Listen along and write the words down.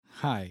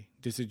Hi,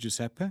 this is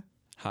Giuseppe,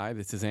 Hi,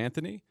 this is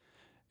Anthony,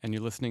 and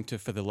you're listening to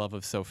For the Love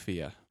of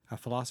Sophia. a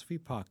philosophy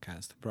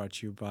podcast brought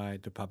to you by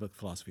the Public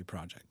Philosophy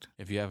Project.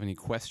 If you have any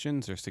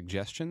questions or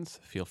suggestions,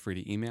 feel free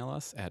to email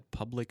us at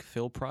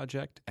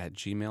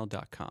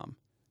publicphilproject@gmail.com.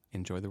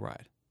 Enjoy the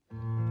ride.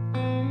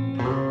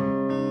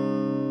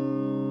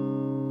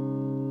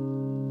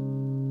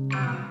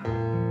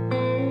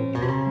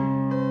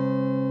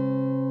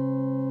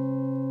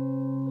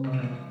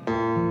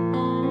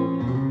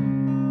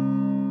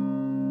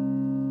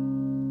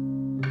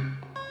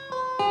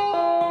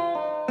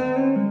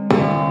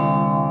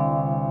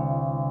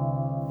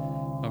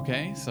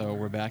 Okay, so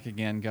we're back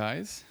again,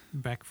 guys.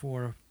 Back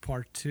for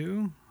part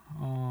 2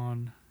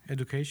 on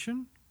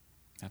education.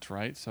 That's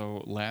right.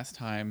 So last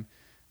time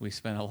we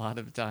spent a lot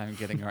of time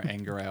getting our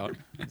anger out.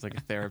 It was like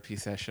a therapy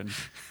session,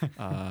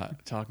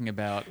 talking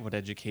about what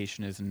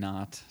education is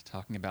not,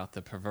 talking about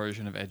the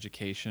perversion of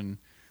education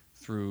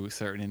through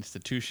certain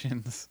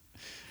institutions.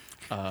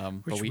 But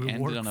Which we we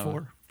ended work on a.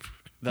 for.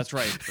 That's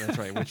right. That's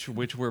right.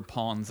 Which we're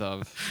pawns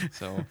of.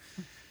 So,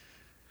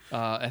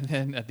 and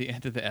then at the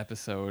end of the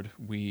episode,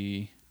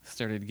 we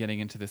started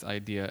getting into this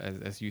idea,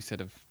 as you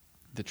said, of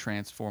the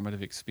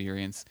transformative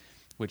experience,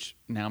 which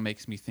now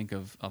makes me think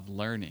of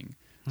learning.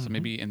 So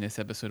maybe in this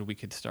episode, we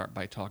could start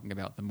by talking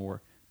about the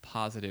more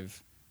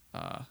positive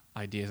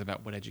ideas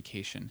about what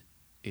education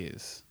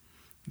is.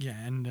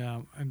 Yeah, and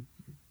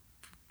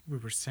we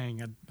were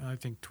saying, I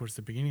think towards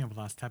the beginning of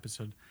last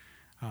episode,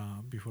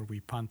 before we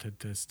punted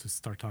this to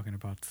start talking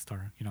about,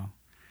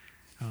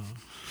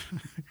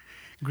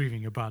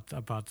 grieving about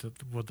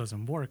what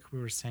doesn't work, we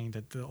were saying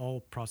that the whole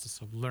process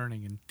of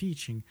learning and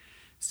teaching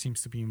seems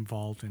to be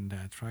involved in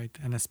that, right?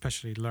 And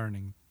especially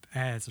learning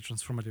as a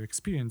transformative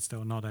experience,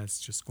 though, not as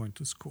just going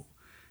to school.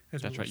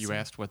 That's right. You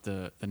asked what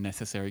the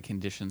necessary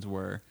conditions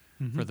were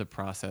for the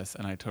process,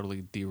 and I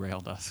totally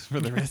derailed us for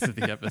the rest of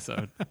the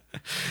episode.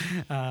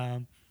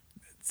 And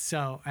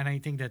I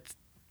think that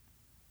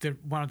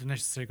one of the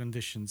necessary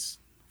conditions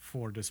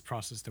for this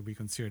process that we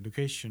consider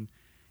education,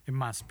 it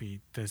must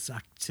be this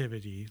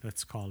activity,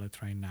 let's call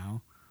it right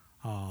now,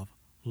 of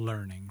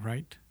learning,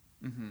 right?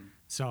 Mm-hmm.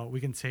 So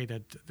we can say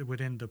that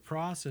within the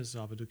process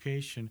of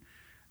education,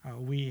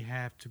 we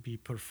have to be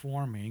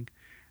performing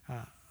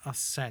a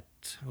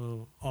set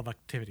of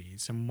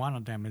activities, and one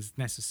of them is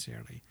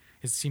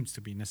it seems to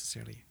be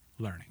necessarily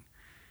learning.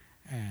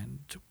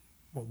 And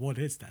what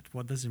is that?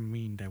 What does it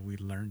mean that we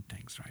learn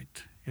things,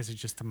 right? Is it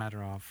just a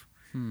matter of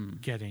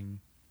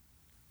getting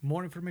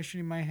more information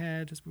in my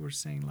head, as we were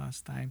saying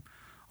last time,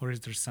 or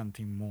is there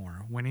something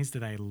more? When is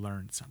that I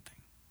learned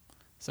something?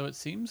 So it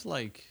seems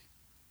like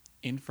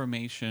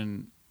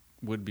information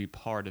would be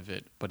part of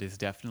it, but is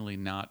definitely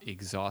not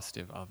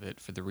exhaustive of it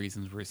for the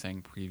reasons we were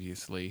saying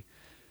previously.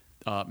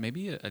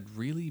 Maybe a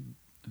really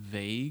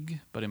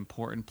vague but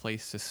important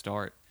place to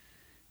start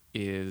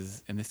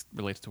is, and this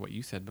relates to what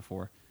you said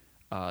before,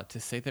 to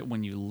say that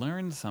when you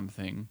learn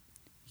something,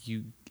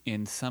 you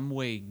in some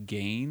way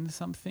gain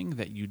something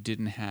that you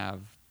didn't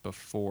have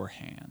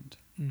beforehand.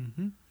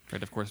 Mm-hmm.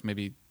 Right? Of course,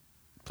 maybe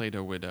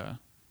Plato would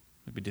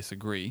maybe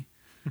disagree,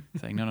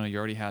 saying, no, you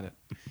already had it.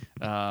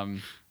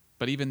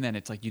 But even then,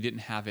 it's like you didn't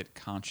have it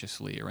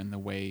consciously or in the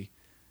way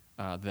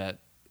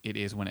that it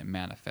is when it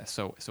manifests.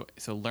 So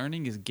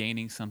learning is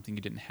gaining something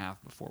you didn't have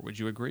before. Would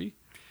you agree?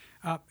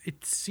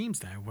 It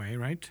seems that way,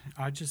 right?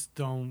 I just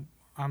don't.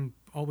 I'm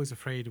always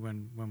afraid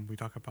when we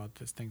talk about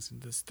these things in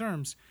these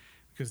terms,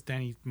 because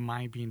then it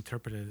might be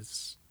interpreted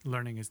as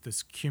learning is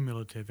this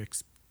cumulative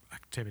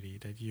activity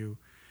that you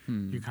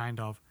kind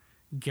of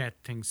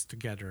get things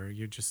together.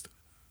 You just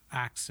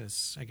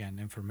access, again,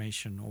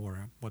 information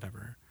or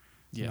whatever.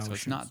 Yeah, notions. So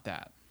it's not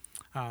that.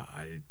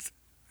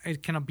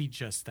 It cannot be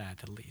just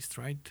that, at least,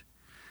 right?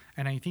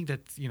 And I think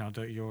that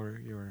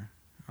you're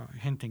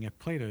hinting at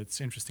Plato.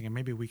 It's interesting, and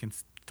maybe we can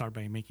start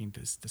by making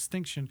this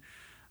distinction.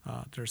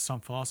 There's some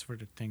philosopher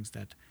that thinks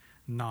that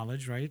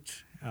knowledge,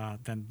 right,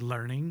 then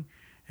learning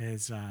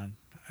is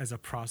as a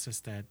process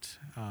that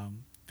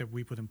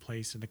we put in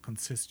place, and it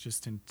consists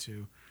just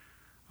into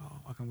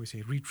how can we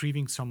say,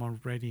 retrieving some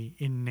already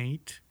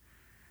innate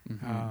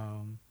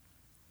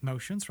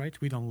notions, right?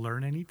 We don't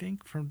learn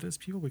anything from these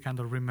people. We kind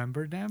of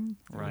remember them,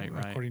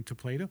 according to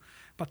Plato.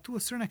 But to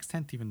a certain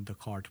extent, even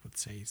Descartes would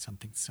say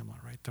something similar,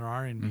 right? There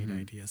are innate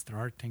ideas. There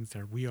are things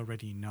that we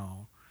already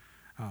know.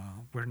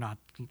 We're not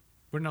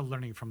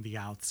learning from the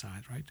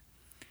outside, right?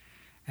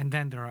 And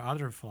then there are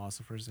other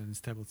philosophers that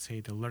instead would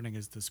say that learning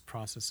is this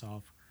process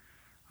of,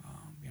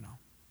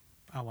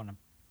 I want to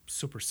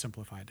super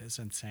simplify this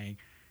and say,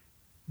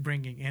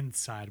 bringing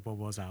inside what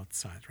was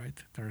outside,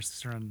 right? There are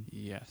certain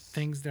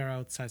things that are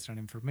outside, certain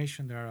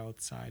information that are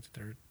outside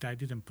that I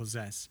didn't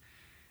possess.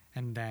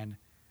 And then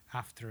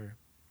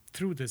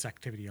through this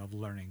activity of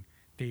learning,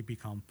 they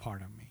become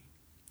part of me.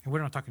 And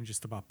we're not talking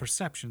just about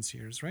perceptions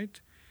here, right?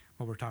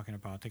 But we're talking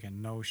about,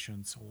 again,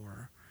 notions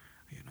or,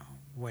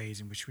 ways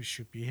in which we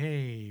should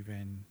behave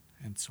and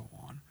so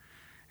on.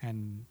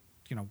 And,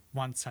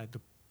 one side,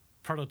 the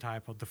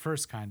prototype of the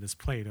first kind is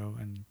Plato,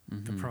 and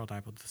the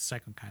prototype of the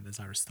second kind is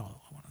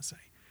Aristotle, I want to say.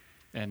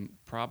 And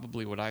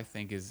probably what I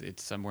think is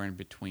it's somewhere in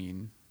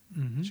between.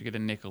 Mm-hmm. You should get a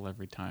nickel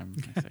every time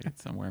I say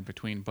it's somewhere in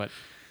between. But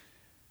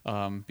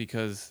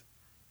because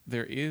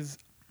there is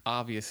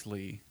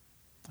obviously,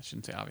 I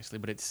shouldn't say obviously,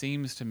 but it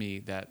seems to me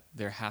that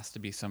there has to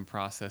be some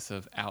process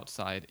of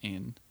outside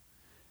in.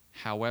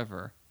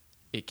 However,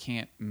 it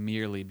can't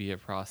merely be a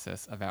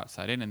process of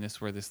outside in. And this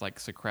is where this like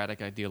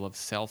Socratic ideal of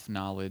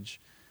self-knowledge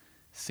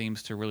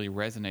seems to really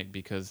resonate,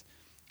 because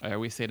I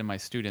always say to my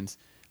students,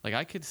 like,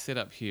 I could sit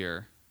up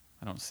here.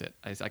 I don't sit.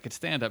 I could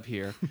stand up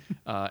here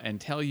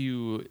and tell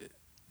you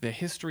the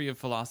history of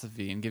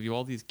philosophy and give you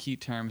all these key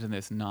terms and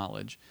this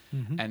knowledge.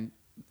 Mm-hmm. And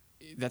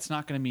that's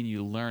not going to mean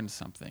you learn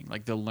something.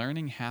 Like, the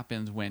learning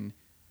happens when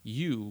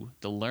you,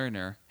 the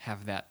learner,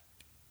 have that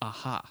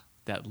aha,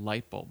 that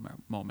light bulb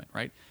moment,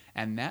 right?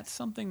 And that's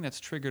something that's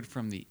triggered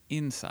from the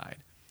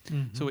inside.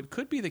 Mm-hmm. So it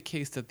could be the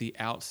case that the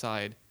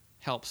outside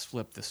helps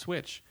flip the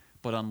switch,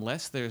 but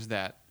unless there's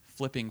that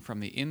flipping from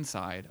the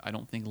inside, I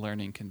don't think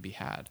learning can be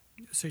had.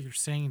 So you're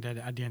saying that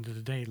at the end of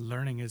the day,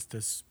 learning is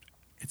this,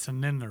 it's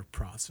an inner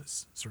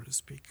process, so to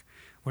speak,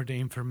 where the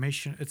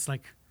information, it's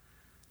like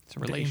It's a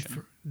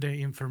relation.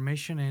 The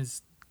information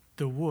is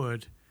the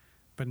wood,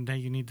 but then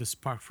you need the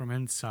spark from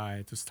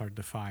inside to start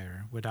the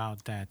fire.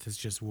 Without that, it's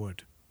just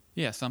wood.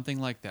 Yeah, something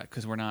like that,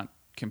 because we're not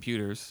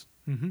computers.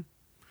 Mm-hmm.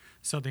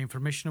 So the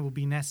information will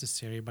be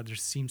necessary, but there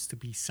seems to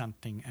be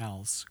something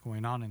else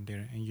going on in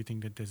there, and you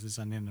think that this is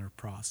an inner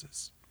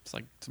process. It's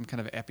like some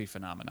kind of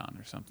epiphenomenon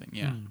or something.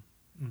 Yeah.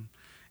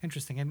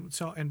 Interesting. And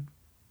so,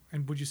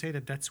 and would you say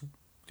that that's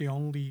the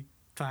only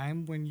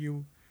time when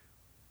you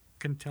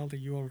can tell that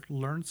you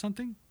learned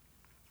something?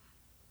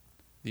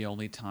 The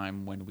only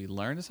time when we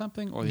learn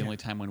something, or the only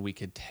time when we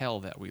could tell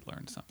that we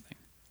learned something?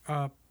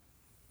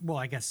 Well,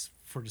 I guess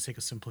for the sake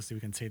of simplicity, we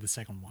can say the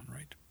second one,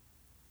 right?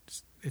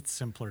 It's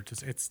simpler to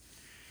say.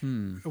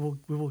 We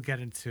will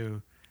get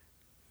into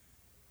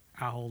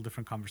a whole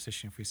different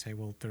conversation if we say,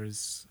 well,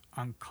 there's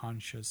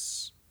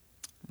unconscious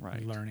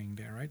learning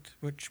there, right?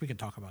 Which we can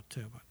talk about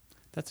too. But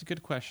that's a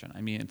good question.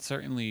 I mean, it's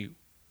certainly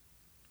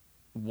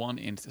one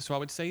instance. So I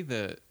would say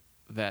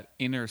that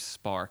inner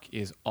spark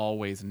is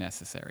always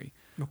necessary.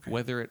 Okay.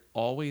 Whether it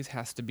always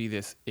has to be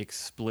this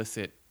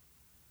explicit,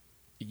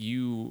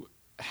 you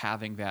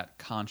having that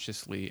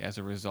consciously as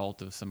a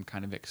result of some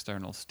kind of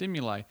external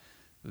stimuli,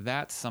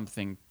 that's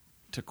something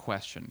to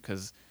question,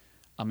 because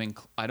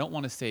I don't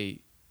want to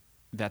say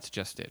that's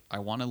just it. I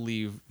want to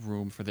leave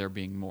room for there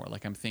being more.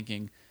 Like, I'm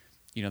thinking,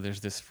 there's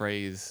this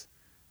phrase,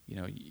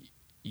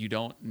 you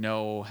don't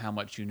know how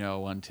much you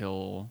know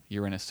until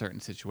you're in a certain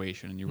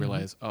situation and you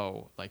realize,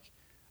 oh, like,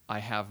 I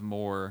have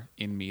more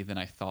in me than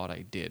I thought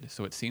I did.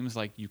 So it seems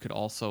like you could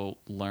also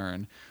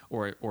learn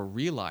or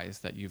realize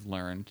that you've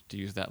learned, to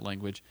use that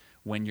language,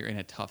 when you're in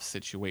a tough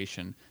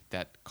situation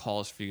that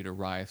calls for you to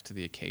rise to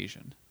the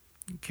occasion.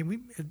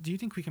 Do you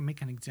think we can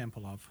make an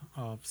example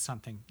of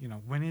something?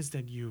 When is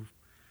that you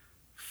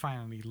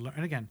finally learn?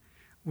 And again,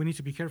 we need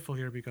to be careful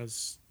here,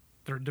 because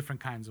there are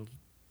different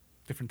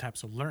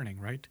types of learning,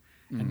 right?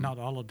 Mm-hmm. And not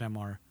all of them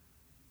are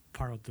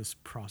part of this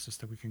process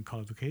that we can call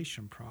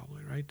education,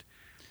 probably, right?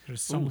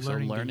 There's some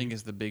learning. So learning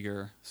is the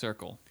bigger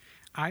circle.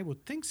 I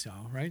would think so,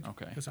 right?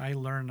 Okay. Because I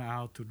learn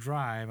how to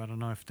drive. I don't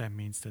know if that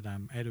means that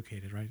I'm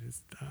educated, right?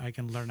 I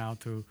can learn how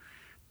to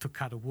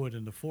cut wood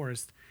in the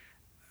forest.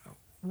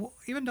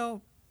 Even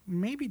though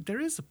maybe there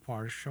is a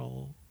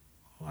partial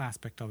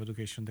aspect of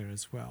education there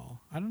as well.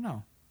 I don't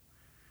know.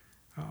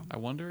 I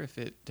wonder if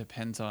it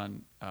depends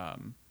on,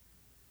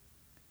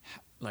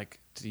 like,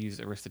 to use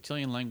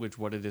Aristotelian language,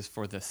 what it is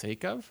for the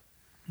sake of.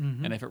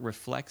 Mm-hmm. And if it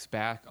reflects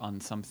back on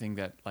something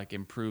that, like,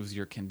 improves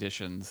your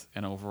conditions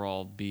and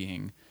overall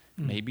being,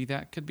 maybe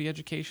that could be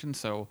education.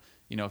 So,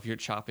 if you're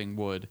chopping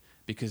wood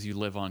because you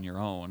live on your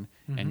own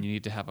and you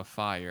need to have a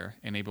fire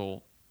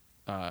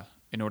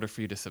in order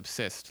for you to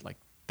subsist, like,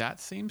 that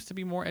seems to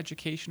be more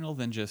educational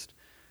than just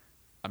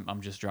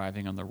I'm just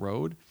driving on the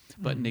road.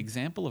 But an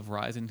example of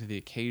rising to the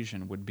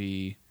occasion would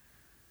be,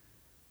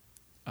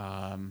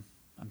 I'm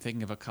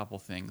thinking of a couple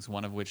things,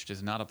 one of which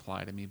does not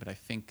apply to me, but I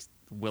think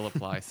will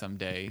apply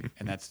someday,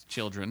 and that's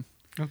children.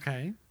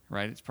 Okay.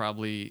 Right? It's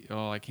probably,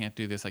 I can't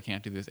do this.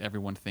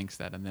 Everyone thinks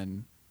that, and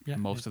then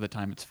most of the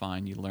time it's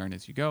fine. You learn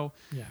as you go.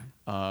 Yeah.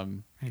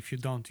 And if you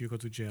don't, you go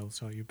to jail,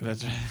 so you better.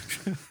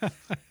 That's right.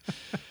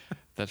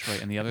 That's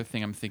right. And the other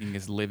thing I'm thinking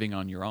is living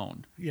on your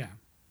own. Yeah.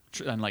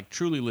 And like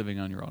truly living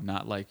on your own,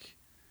 not like,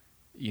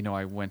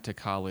 I went to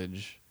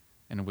college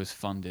and was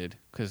funded,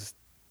 because,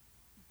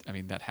 I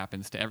mean, that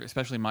happens to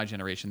especially my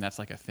generation. That's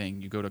like a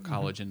thing. You go to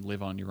college and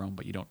live on your own,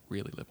 but you don't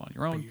really live on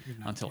your own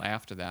until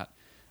after that.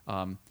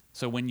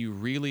 So when you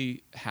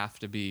really have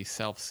to be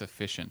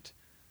self-sufficient,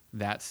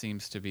 that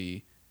seems to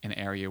be an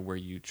area where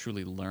you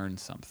truly learn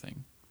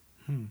something.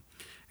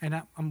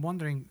 And I'm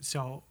wondering,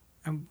 so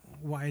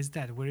why is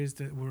that? We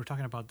were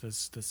talking about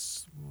this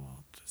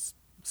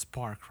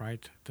spark,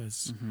 right?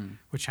 This,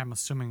 which I'm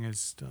assuming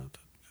is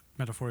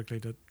metaphorically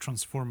the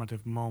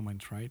transformative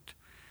moment, right?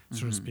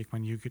 So to speak,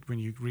 when you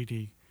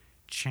really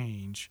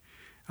change.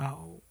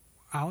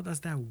 How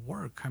does that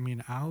work? I mean,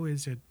 how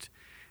is it?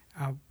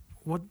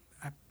 what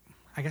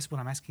I guess what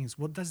I'm asking is,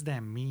 what does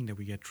that mean that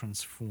we get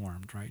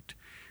transformed, right?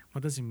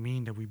 What does it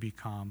mean that we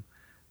become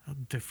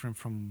different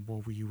from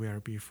what we were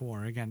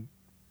before? Again,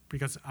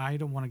 because I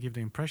don't want to give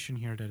the impression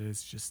here that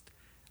it's just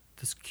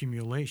this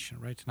accumulation,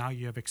 right? Now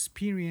you have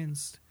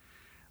experienced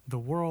the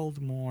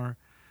world more.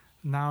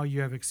 Now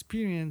you have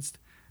experienced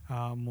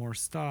more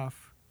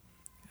stuff,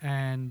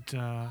 and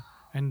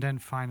then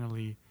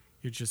finally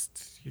you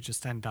just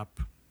end up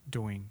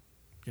doing,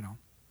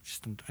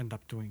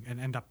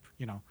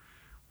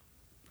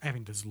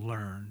 having this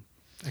learn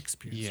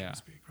experience. Yeah, so to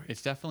speak, right?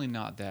 it's definitely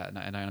not that,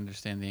 and I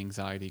understand the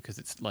anxiety because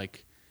it's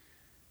like,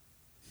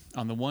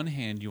 on the one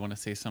hand, you want to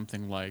say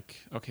something like,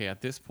 okay,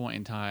 at this point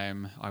in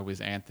time, I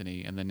was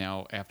Anthony, and then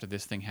now after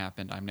this thing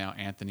happened, I'm now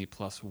Anthony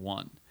plus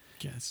one.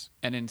 Yes.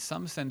 And in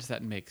some sense,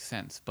 that makes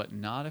sense, but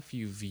not if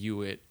you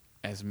view it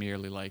as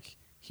merely like,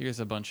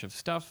 here's a bunch of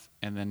stuff,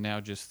 and then now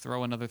just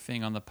throw another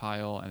thing on the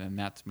pile, and then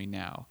that's me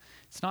now.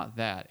 It's not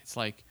that. It's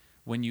like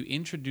when you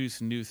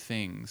introduce new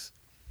things,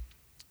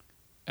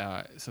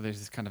 so there's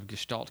this kind of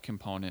gestalt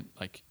component,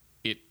 like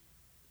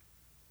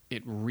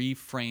it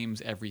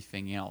reframes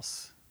everything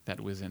else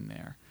that was in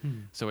there.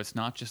 So it's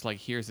not just like,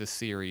 here's a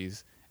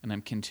series and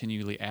I'm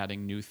continually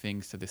adding new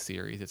things to the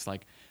series. It's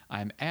like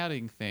I'm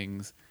adding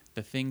things,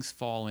 the things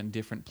fall in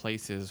different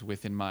places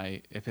within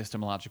my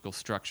epistemological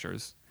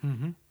structures,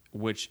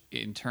 which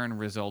in turn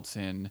results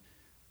in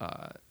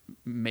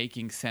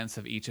making sense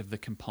of each of the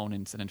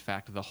components and in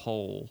fact the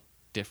whole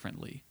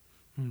differently.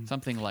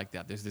 Something like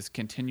that. There's this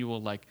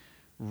continual like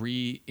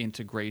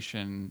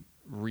reintegration,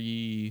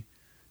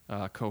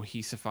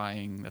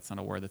 cohesifying, that's not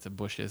a word, that's a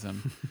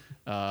Bushism.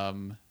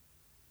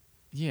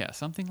 Yeah,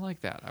 something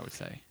like that, I would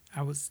say.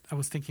 I was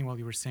thinking while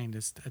you were saying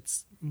this,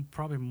 it's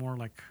probably more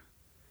like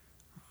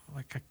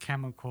a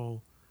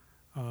chemical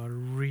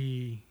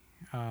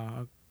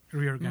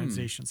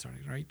reorganization. Sorry,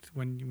 right?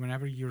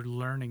 Whenever you're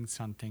learning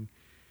something,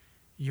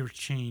 you're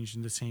changed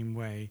in the same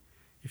way.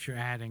 If you're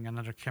adding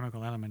another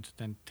chemical element,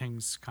 then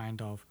things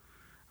kind of,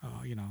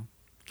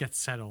 get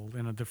settled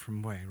in a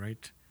different way,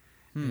 right?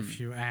 If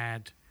you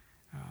add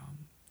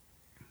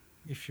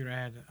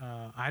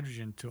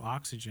hydrogen to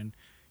oxygen,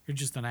 you're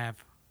just gonna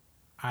have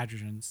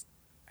hydrogens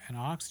and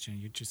oxygen.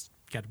 You just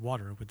get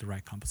water with the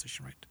right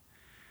composition, right?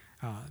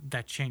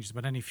 That changes.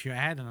 But then if you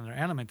add another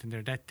element in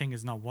there, that thing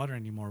is not water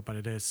anymore, but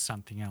it is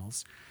something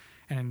else.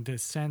 And in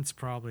this sense,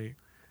 probably,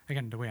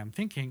 again, the way I'm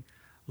thinking,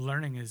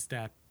 learning is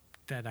that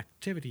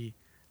activity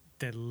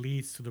that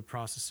leads to the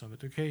process of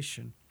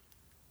education,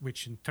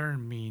 which in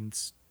turn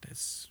means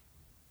this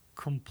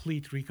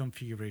complete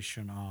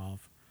reconfiguration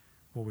of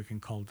what we can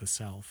call the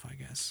self, I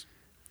guess.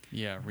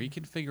 Yeah,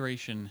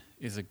 reconfiguration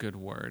is a good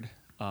word.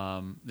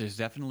 There's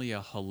definitely a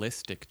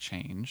holistic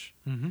change,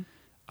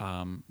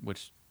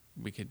 which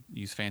we could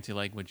use fancy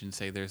language and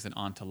say there's an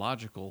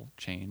ontological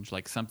change,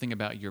 like something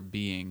about your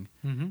being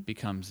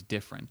becomes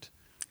different.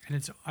 And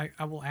it's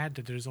I will add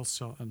that there's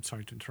also, I'm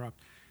sorry to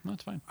interrupt. No,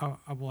 it's fine.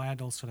 I will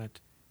add also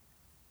that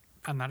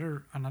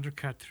another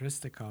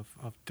characteristic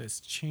of this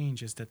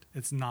change is that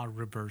it's not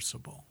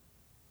reversible.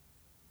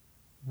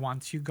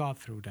 Once you got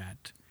through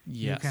that,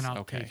 you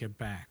cannot take it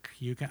back.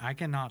 I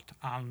cannot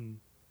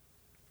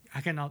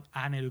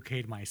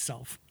uneducate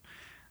myself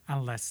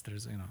unless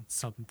there's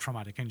some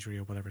traumatic injury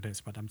or whatever it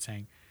is. But I'm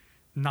saying,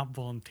 not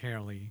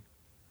voluntarily,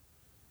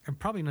 and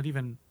probably not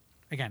even,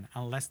 again,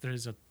 unless there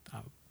is a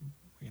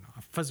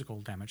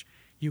physical damage,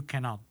 you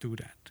cannot do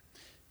that.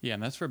 Yeah,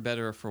 and that's for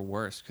better or for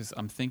worse. Because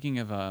I'm thinking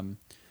of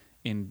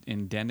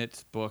in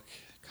Dennett's book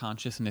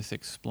Consciousness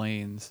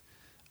Explained,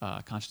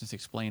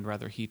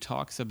 he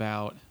talks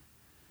about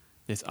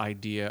this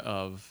idea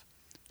of,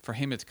 for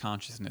him it's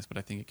consciousness, but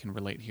I think it can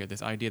relate here,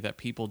 this idea that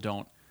people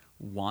don't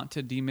want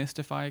to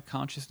demystify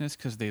consciousness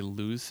because they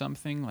lose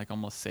something like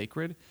almost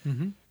sacred.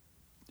 And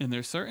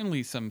there's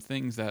certainly some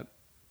things that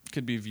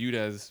could be viewed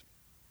as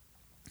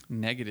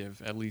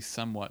negative, at least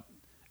somewhat,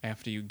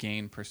 after you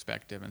gain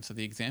perspective. And so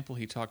the example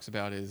he talks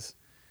about is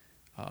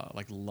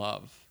like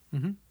love.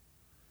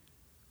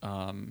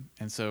 And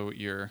so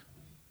you're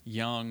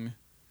young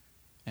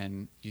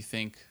and you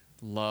think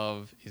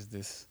love is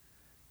this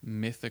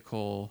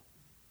mythical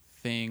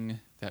thing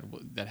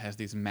that has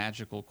these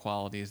magical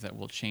qualities that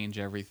will change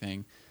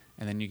everything,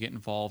 and then you get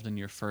involved in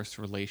your first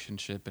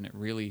relationship and it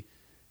really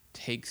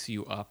takes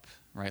you up,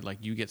 right? Like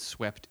you get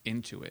swept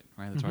into it,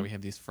 right? That's why we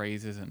have these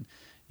phrases, and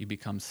you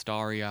become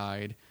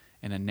starry-eyed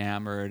and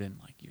enamored, and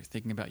like you're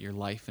thinking about your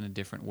life in a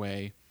different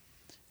way,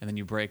 and then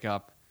you break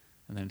up,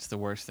 and then it's the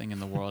worst thing in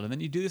the world. And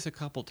then you do this a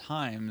couple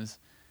times,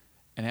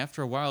 and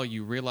after a while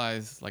you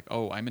realize like,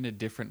 oh, I'm in a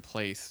different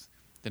place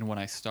than when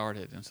I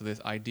started. And so this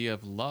idea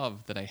of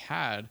love that I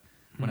had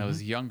when I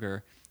was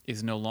younger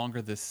is no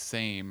longer the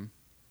same.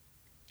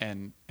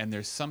 And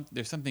there's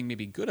something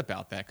maybe good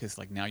about that, because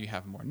like now you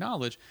have more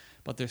knowledge,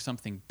 but there's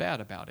something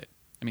bad about it.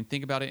 I mean,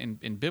 think about it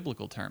in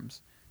biblical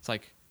terms. It's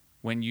like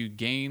when you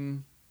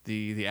gain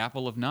the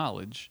apple of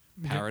knowledge,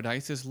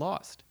 paradise is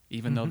lost,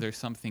 even though there's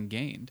something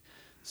gained.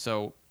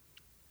 So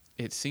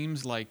it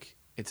seems like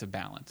it's a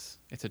balance.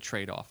 It's a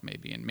trade-off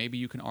maybe. And maybe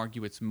you can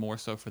argue it's more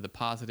so for the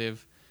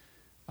positive.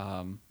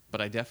 But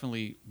I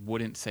definitely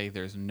wouldn't say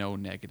there's no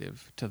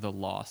negative to the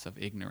loss of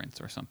ignorance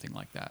or something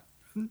like that.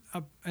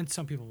 And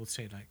some people would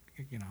say, like,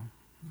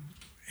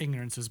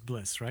 ignorance is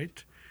bliss,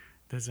 right?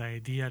 There's the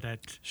idea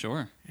that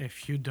sure,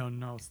 if you don't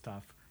know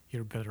stuff,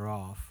 you're better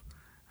off.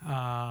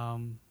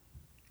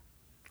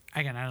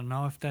 Again, I don't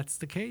know if that's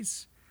the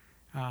case,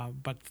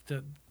 but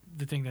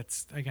the thing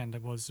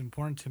that was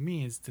important to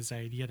me is this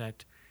idea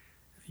that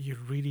you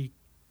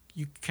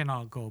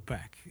cannot go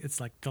back. It's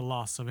like the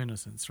loss of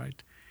innocence,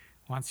 right?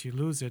 Once you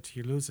lose it,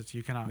 you lose it.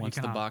 You cannot. Once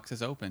the box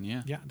is open,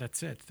 yeah. Yeah,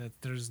 that's it. That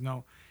there's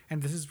no,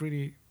 and this is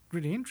really,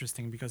 really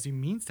interesting because it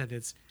means that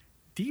it's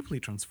deeply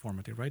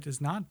transformative, right?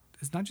 It's not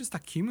just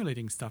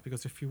accumulating stuff,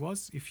 because if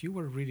you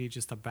were really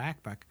just a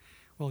backpack,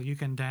 well, you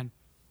can then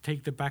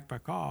take the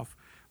backpack off,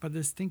 but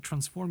this thing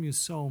transforms you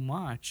so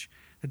much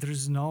that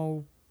there's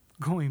no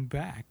going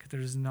back.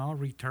 There's no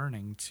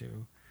returning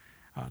to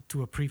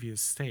a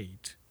previous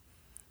state.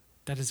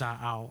 That is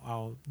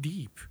how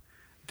deep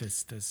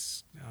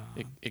this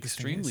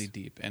extremely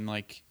deep, and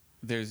like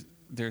there's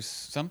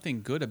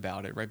something good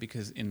about it, right?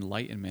 Because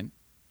enlightenment,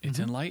 it's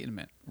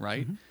enlightenment,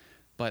 right? Mm-hmm.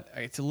 But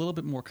it's a little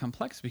bit more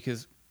complex,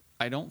 because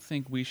I don't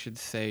think we should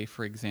say,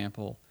 for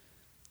example,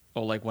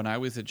 like when I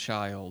was a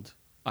child,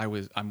 I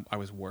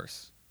was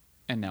worse,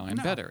 and now I'm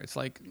better. It's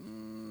like,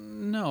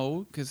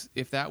 no, because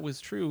if that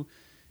was true,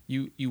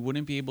 you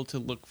wouldn't be able to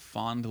look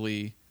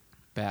fondly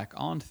back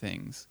on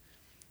things.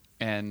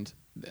 And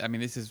I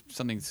mean, this is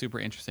something super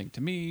interesting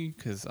to me,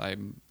 because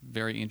I'm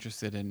very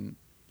interested in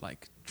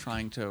like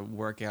trying to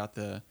work out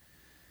the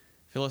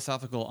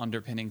philosophical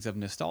underpinnings of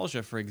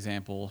nostalgia, for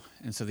example.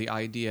 And so the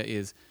idea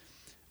is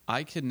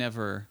I could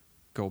never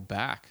go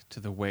back to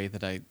the way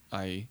that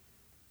I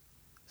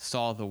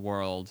saw the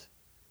world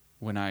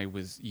when I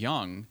was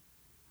young,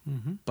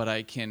 but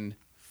I can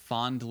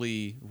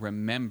fondly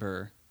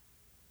remember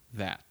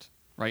that,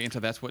 right? And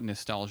so that's what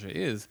nostalgia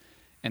is.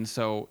 And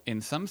so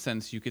in some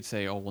sense, you could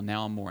say, oh, well,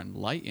 now I'm more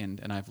enlightened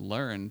and I've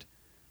learned.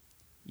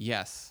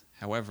 Yes.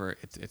 However,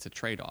 it's a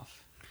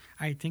trade-off.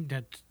 I think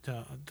that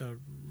the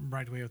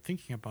right way of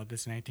thinking about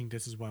this, and I think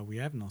this is why we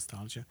have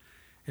nostalgia,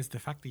 is the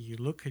fact that you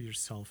look at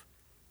yourself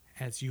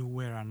as you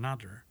were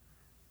another,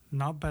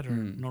 not better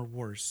nor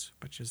worse,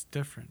 but just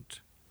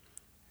different.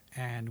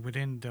 And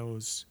within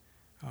those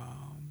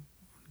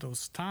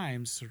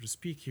times, so to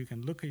speak, you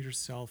can look at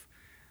yourself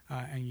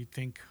and you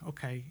think,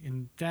 okay,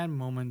 in that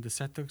moment, the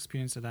set of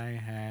experience that I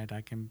had,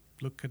 I can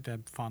look at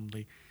them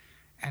fondly.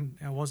 And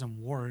I wasn't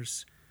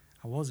worse,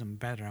 I wasn't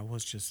better, I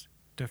was just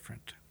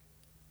different.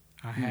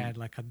 I had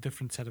like a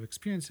different set of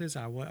experiences.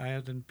 I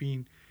hadn't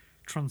been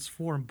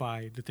transformed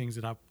by the things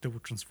that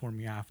would transform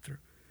me after,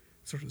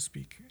 so to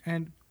speak.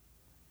 And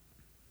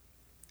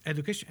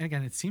education,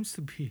 again, it seems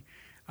to be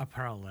a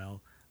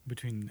parallel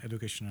between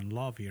education and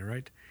love here,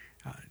 right?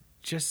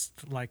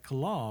 Just like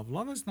love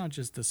is not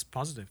just this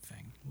positive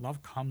thing.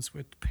 Love comes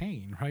with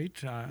pain,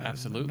 right?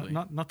 Absolutely.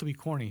 Not to be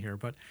corny here,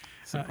 but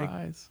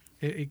surprise.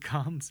 It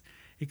comes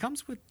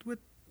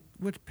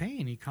with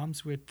pain. It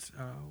comes with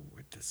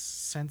this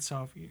sense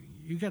of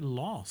you get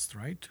lost,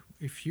 right?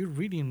 If you're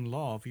really in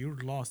love, you're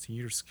lost and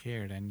you're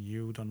scared and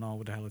you don't know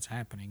what the hell is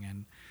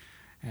happening,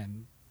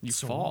 and you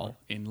so fall on.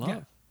 in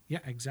love. Yeah,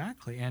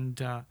 exactly. And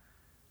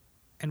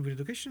with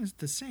education, it's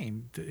the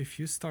same. If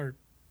you start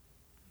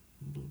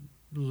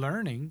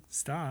learning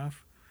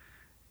stuff,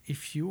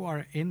 if you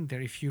are in there,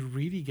 if you're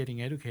really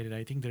getting educated,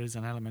 I think there is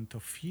an element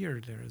of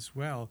fear there as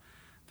well.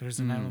 There's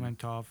an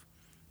element of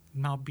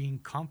not being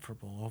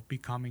comfortable, of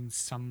becoming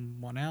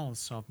someone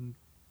else, of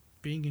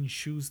being in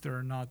shoes that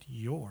are not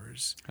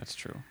yours. That's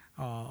true.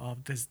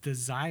 Of this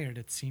desire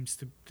that seems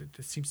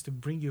to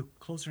bring you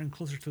closer and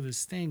closer to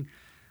this thing.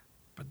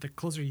 But the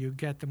closer you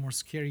get, the more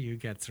scary you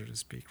get, so to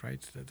speak,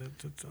 right?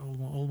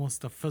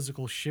 Almost the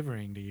physical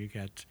shivering that you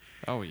get.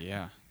 Oh,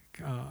 yeah.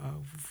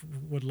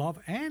 With love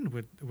and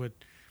with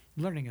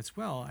learning as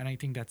well. And I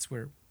think that's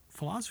where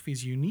philosophy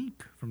is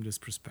unique from this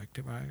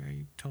perspective.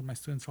 I tell my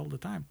students all the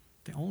time,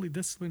 the only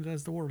discipline that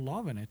has the word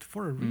love in it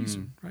for a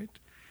reason, right?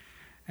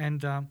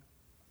 And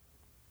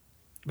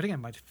but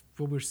again,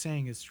 what we're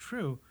saying is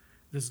true.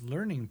 This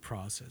learning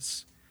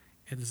process,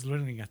 this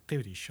learning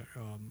activity,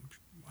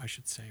 I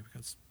should say,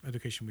 because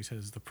education, we said,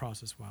 is the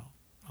process, while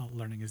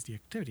learning is the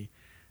activity.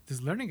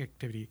 This learning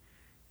activity,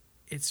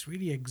 it's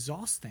really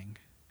exhausting.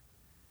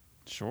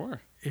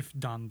 Sure. If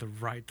done the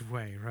right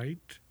way, right?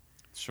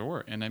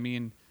 Sure. And I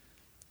mean,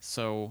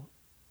 so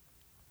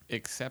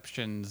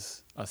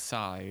exceptions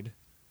aside,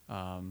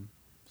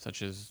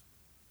 such as,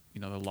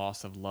 the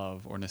loss of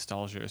love or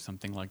nostalgia or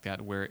something like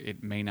that, where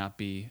it may not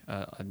be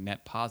a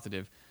net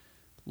positive,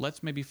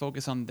 let's maybe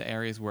focus on the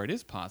areas where it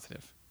is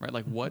positive, right?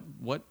 Like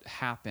what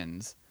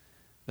happens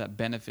that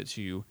benefits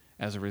you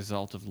as a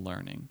result of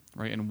learning,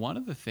 right? And one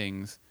of the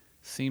things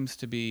seems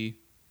to be,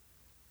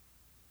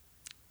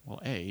 well,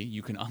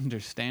 you can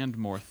understand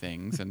more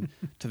things, and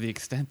to the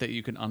extent that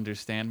you can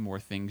understand more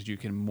things, you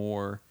can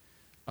more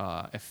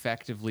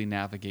effectively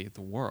navigate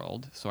the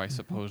world. So I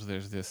suppose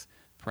there's this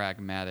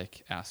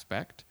pragmatic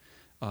aspect.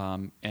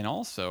 And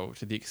also,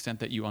 to the extent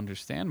that you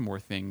understand more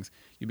things,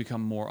 you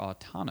become more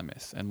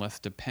autonomous and less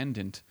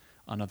dependent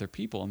on other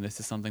people. And this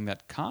is something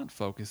that Kant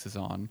focuses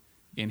on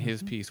in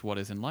his piece, What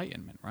is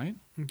Enlightenment, right?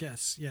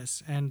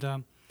 Yes. And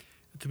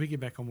to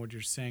piggyback on what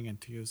you're saying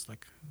and to use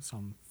like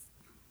some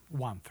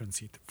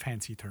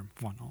fancy term,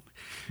 one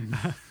only,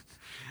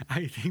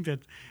 I think that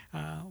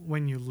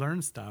when you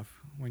learn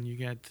stuff, when you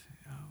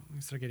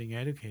start getting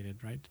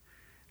educated, right?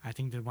 I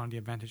think that one of the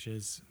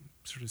advantages,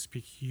 so to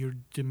speak, you're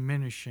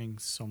diminishing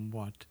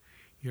somewhat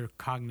your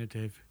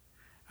cognitive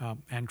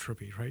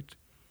entropy, right?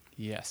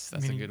 Yes,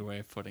 that's a good way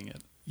of putting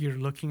it. You're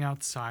looking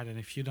outside, and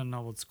if you don't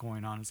know what's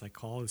going on, it's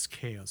like all this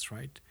chaos,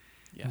 right?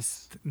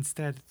 Yes.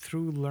 Instead,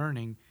 through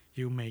learning,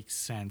 you make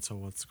sense of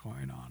what's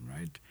going on,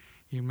 right?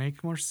 You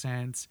make more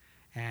sense,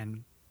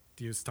 and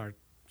you start,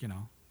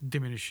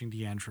 diminishing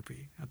the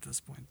entropy at this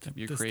point.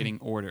 You're creating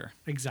order.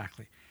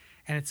 Exactly.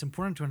 And it's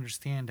important to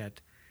understand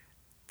that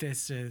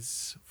this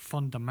is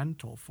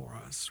fundamental for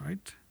us,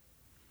 right?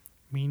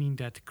 Meaning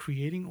that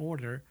creating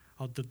order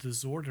of the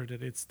disorder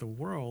that it's the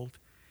world,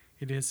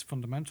 it is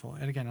fundamental.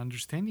 And again,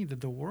 understanding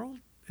that the world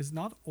is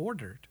not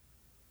ordered.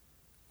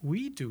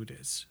 We do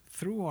this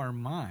through our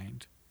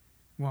mind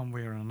one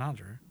way or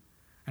another.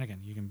 And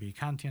again, you can be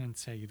Kantian and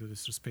say you do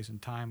this through space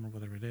and time or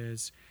whatever it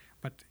is.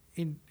 But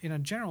in a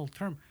general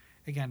term,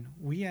 again,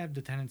 we have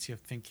the tendency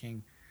of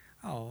thinking,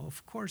 oh,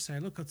 of course, I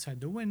look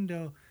outside the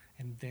window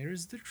and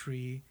there's the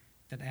tree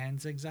that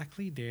ends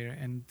exactly there,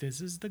 and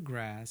this is the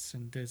grass,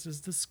 and this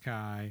is the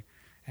sky,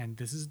 and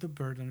this is the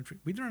bird on the tree.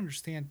 We don't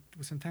understand.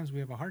 Sometimes we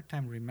have a hard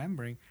time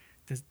remembering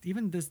that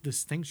even these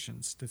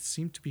distinctions that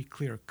seem to be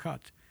clear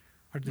cut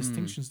are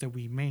distinctions that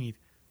we made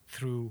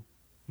through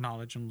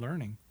knowledge and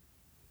learning.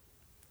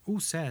 Who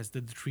says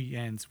that the tree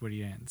ends where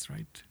it ends,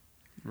 right?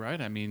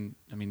 Right. I mean,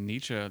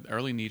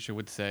 early Nietzsche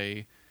would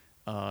say,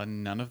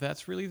 none of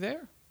that's really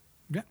there.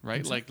 Yeah. Right.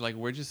 Exactly. Like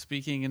we're just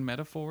speaking in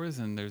metaphors,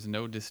 and there's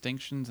no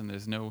distinctions, and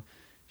there's no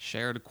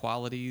shared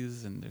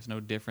qualities, and there's no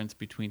difference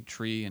between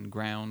tree and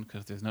ground,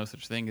 because there's no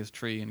such thing as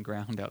tree and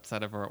ground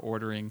outside of our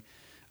ordering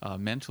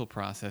mental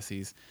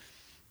processes.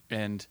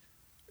 And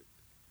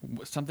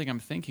something I'm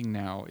thinking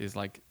now is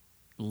like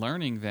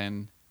learning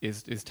then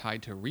is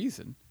tied to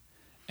reason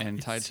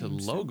and tied to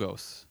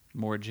logos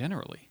more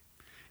generally.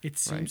 It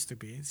seems to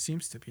be.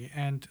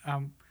 And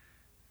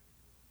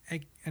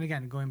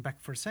again, going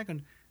back for a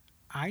second,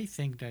 I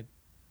think that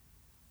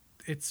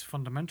it's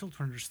fundamental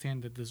to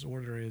understand that this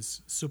order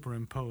is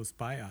superimposed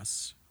by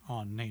us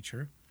on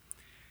nature.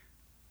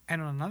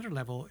 And on another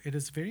level, it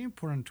is very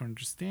important to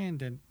understand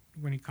that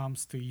when it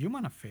comes to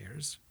human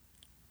affairs,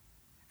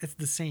 it's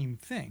the same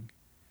thing.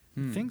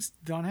 Things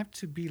don't have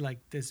to be like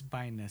this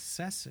by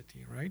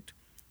necessity, right?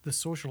 The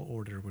social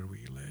order where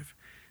we live,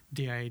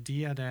 the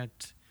idea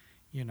that,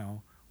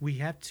 we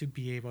have to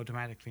behave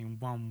automatically in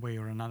one way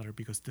or another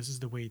because this is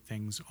the way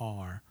things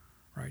are,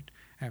 right?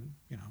 And,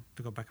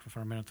 to go back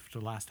for a minute to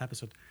the last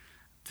episode,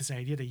 this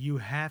idea that you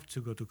have to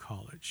go to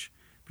college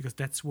because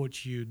that's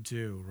what you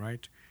do,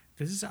 right?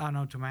 This is an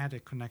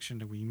automatic connection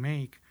that we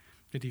make,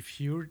 that if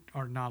you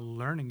are not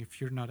learning, if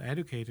you're not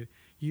educated,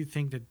 you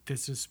think that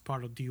this is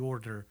part of the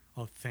order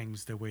of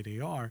things the way they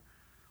are,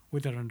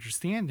 without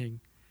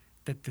understanding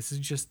that this is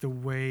just the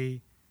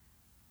way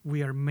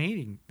we are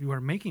making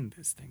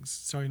these things.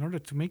 So in order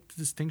to make the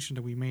distinction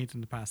that we made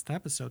in the past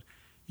episode,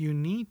 you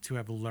need to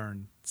have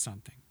learned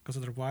something, because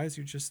otherwise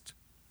you just,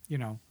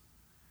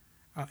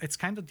 it's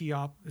kind of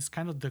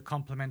the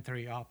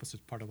complementary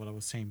opposite part of what I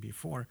was saying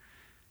before.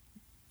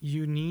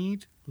 You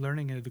need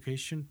learning and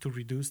education to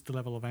reduce the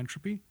level of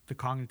entropy, the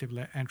cognitive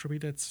entropy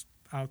that's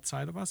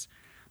outside of us,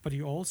 but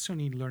you also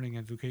need learning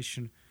and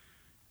education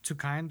to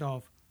kind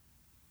of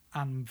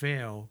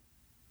unveil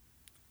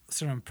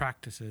certain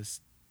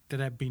practices that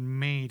have been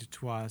made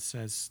to us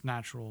as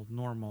natural,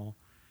 normal,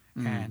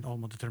 and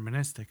almost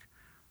deterministic,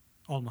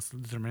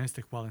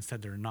 while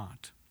instead they're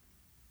not.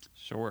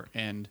 Sure.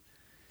 And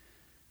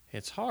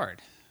it's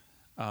hard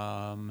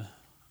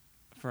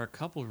for a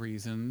couple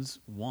reasons.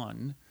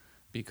 One,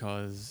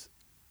 because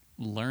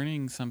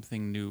learning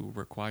something new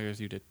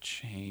requires you to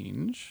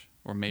change,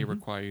 or may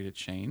require you to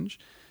change,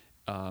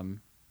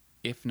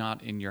 if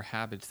not in your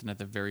habits, then at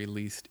the very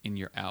least in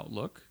your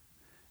outlook.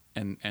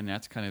 And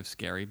that's kind of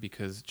scary,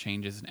 because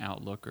changes in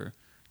outlook are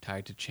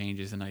tied to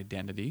changes in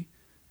identity,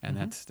 and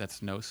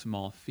that's no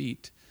small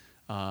feat.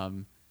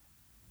 In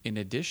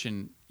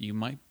addition, you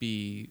might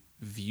be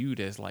viewed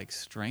as like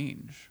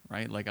strange,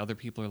 right? Like other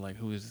people are like,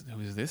 who is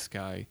this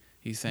guy?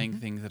 He's saying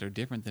things that are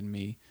different than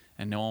me,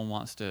 and no one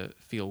wants to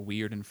feel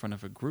weird in front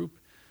of a group.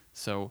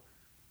 So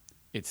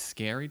it's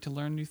scary to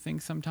learn new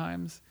things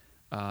sometimes,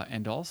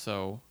 and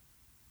also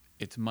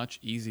it's much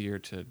easier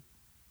to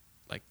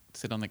like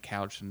sit on the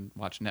couch and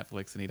watch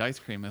Netflix and eat ice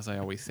cream, as I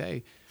always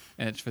say.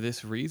 And it's for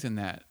this reason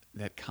that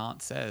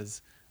Kant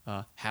says,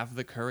 have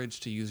the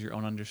courage to use your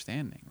own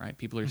understanding, right?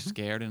 People are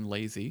scared and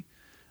lazy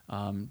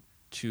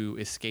to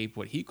escape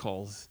what he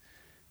calls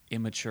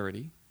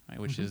immaturity, right?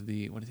 Which is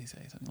what does he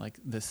say? Something like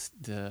this,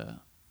 the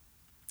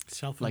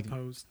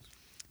self-imposed.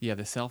 Yeah,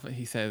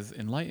 he says,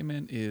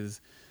 enlightenment is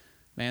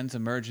man's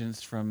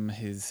emergence from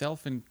his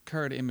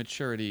self-incurred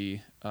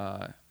immaturity,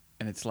 and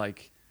it's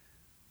like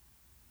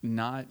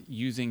not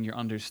using your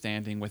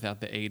understanding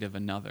without the aid of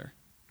another,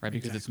 right?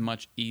 Because it's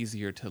much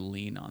easier to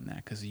lean on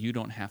that because you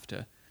don't have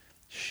to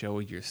show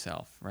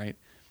yourself, right?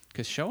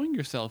 Because showing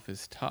yourself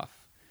is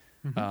tough.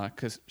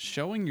 Because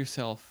showing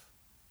yourself,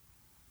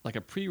 like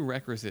a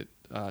prerequisite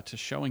to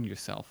showing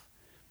yourself,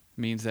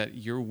 means that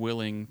you're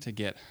willing to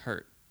get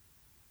hurt,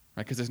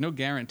 right? Because there's no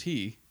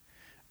guarantee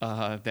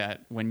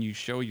that when you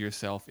show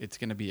yourself, it's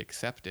going to be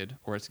accepted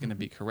or it's going to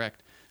be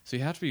correct. So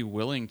you have to be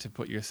willing to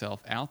put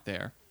yourself out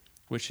there,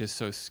 which is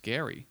so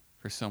scary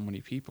for so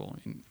many people,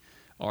 and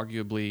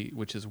arguably,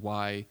 which is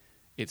why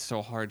it's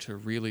so hard to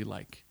really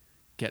like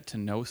get to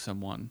know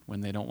someone when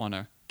they don't want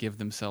to give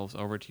themselves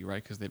over to you,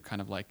 right? Because they've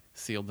kind of like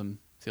sealed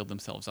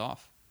themselves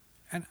off.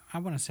 And I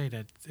want to say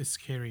that it's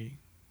scary.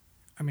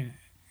 I mean,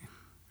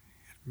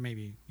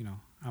 maybe,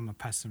 I'm a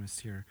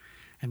pessimist here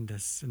in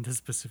this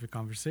specific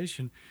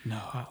conversation. No.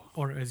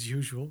 Or as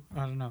usual,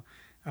 I don't know.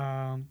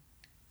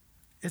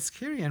 It's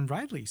scary, and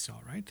rightly so,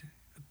 right?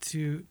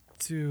 To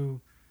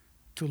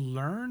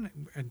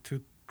learn and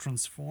to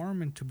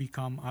transform and to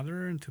become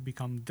other and to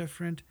become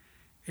different,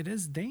 it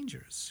is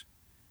dangerous.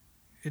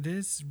 It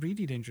is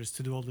really dangerous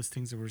to do all these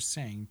things that we're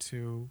saying,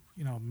 to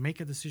make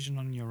a decision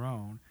on your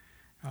own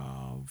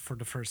for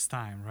the first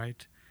time,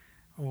 right?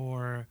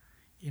 Or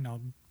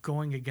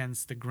going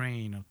against the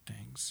grain of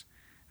things.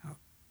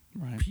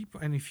 Right. People,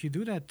 and if you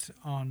do that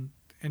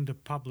in the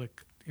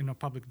public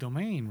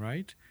domain,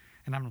 right?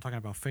 And I'm not talking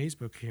about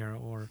Facebook here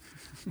or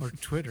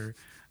Twitter,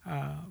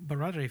 but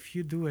rather if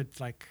you do it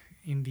like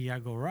in the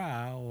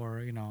agora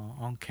or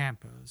on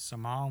campus,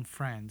 among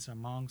friends,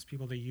 amongst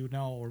people that you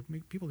know or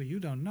people that you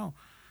don't know,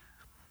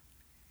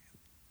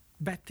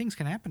 bad things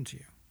can happen to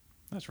you.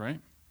 That's right.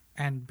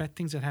 And bad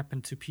things that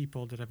happen to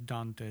people that have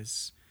done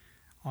this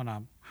on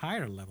a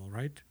higher level,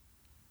 right?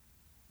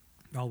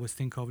 I always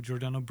think of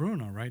Giordano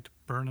Bruno, right?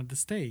 Burn at the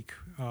stake,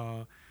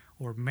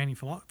 or many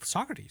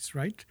Socrates,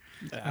 right?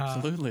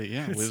 Absolutely,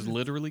 yeah. Was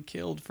literally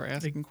killed for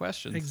asking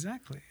questions.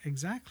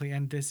 Exactly.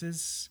 And this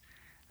is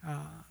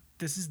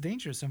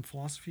dangerous, and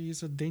philosophy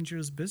is a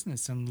dangerous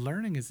business, and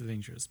learning is a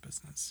dangerous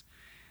business.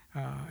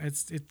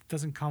 It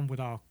doesn't come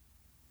without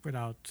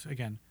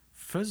again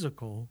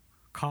physical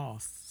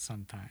costs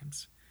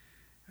sometimes,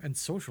 and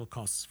social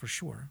costs for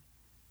sure.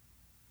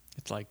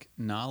 It's like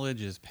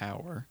knowledge is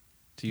power,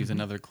 to use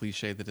another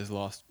cliche that has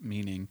lost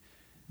meaning.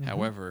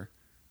 However,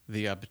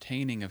 the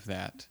obtaining of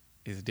that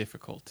is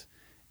difficult.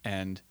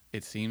 And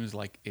it seems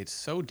like it's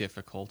so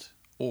difficult,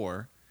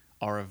 or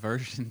our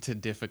aversion to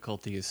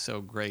difficulty is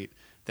so great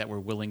that we're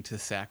willing to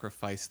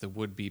sacrifice the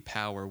would-be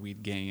power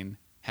we'd gain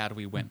had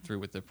we went through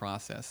with the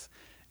process.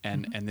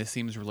 And this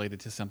seems related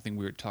to something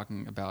we were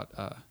talking about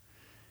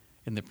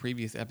in the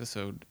previous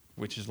episode,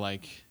 which is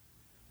like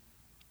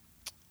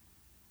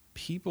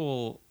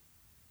people,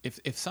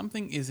 if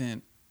something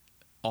isn't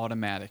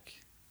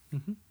automatic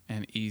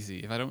and easy,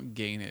 if I don't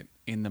gain it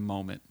in the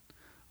moment,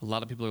 a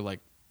lot of people are like,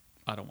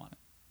 I don't want it,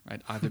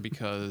 right? Either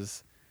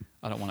because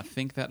I don't want to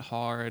think that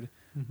hard,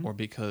 or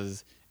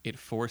because it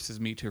forces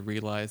me to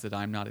realize that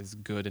I'm not as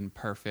good and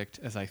perfect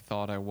as I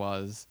thought I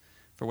was.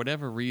 For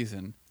whatever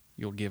reason,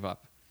 you'll give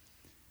up.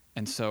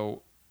 And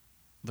so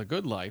the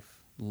good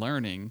life,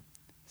 learning,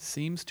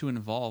 seems to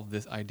involve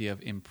this idea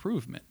of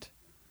improvement,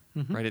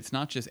 right? It's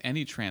not just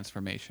any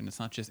transformation. It's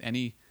not just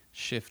any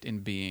shift in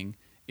being.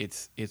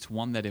 It's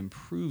one that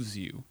improves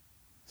you,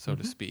 so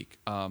to speak.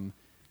 And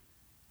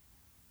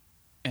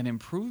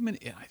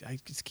improvement, I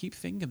just keep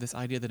thinking of this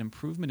idea that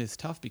improvement is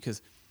tough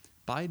because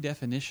by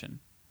definition,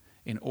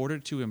 in order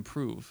to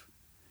improve,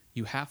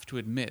 you have to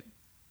admit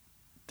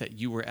that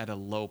you were at a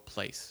low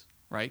place,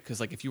 right? Because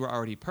like if you were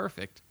already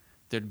perfect,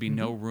 there'd be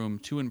no room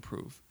to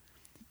improve.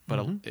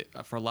 But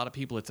for a lot of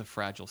people, it's a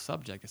fragile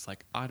subject. It's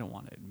like, I don't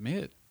want to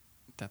admit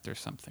that there's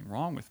something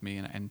wrong with me.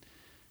 And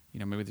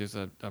maybe there's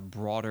a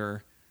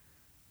broader,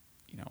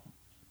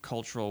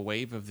 cultural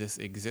wave of this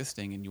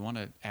existing, and you want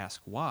to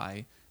ask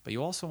why, but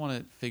you also want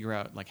to figure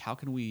out, like, how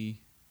can we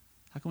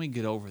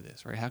get over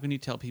this, right? How can you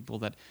tell people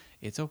that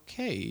it's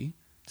okay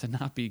to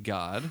not be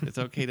God? It's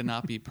okay to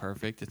not be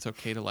perfect. It's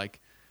okay to,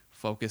 like,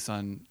 focus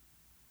on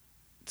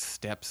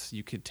steps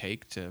you could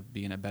take to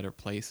be in a better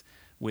place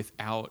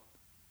without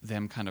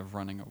them kind of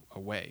running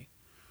away.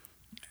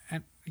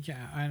 And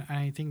yeah,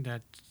 I think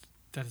that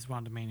is one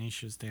of the main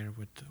issues there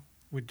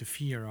with the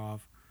fear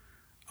of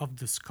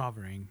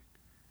discovering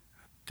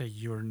that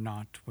you're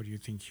not what you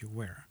think you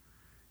were,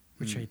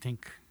 which I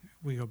think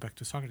we go back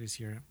to Socrates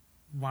here.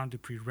 One of the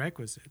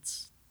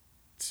prerequisites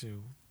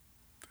to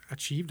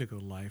achieve the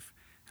good life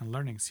and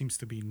learning seems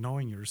to be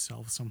knowing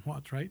yourself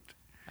somewhat, right?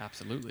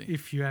 Absolutely.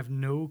 If you have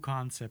no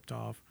concept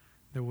of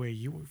the way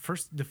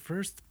the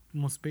first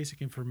most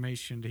basic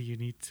information that you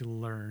need to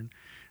learn,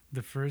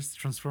 the first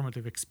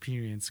transformative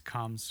experience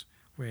comes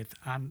with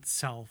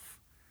self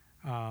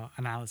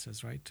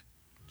analysis, right?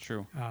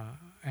 True.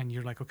 And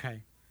you're like,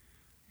 okay,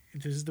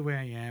 this is the way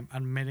I am,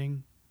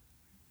 admitting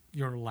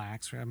your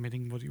lacks, right?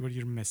 Admitting what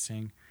you're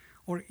missing,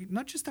 or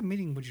not just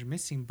admitting what you're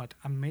missing, but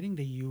admitting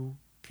that you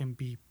can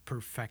be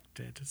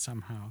perfected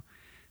somehow,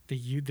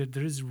 that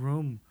there is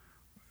room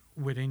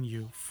within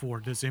you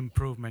for this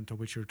improvement of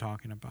which you're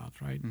talking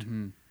about, right?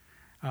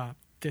 Mm-hmm.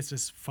 This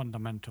is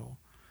fundamental.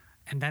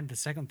 And then the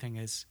second thing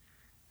is,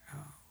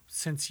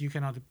 since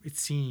it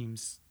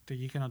seems that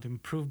you cannot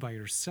improve by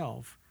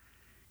yourself,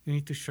 you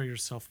need to show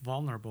yourself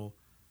vulnerable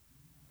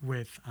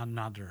with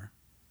another.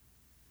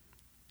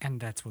 And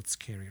that's what's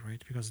scary,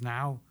 right? Because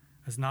now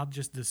it's not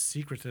just the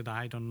secret that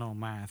I don't know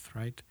math,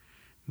 right?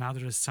 Now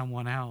there is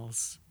someone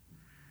else,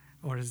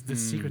 or is the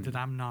secret that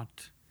I'm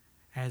not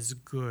as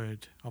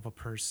good of a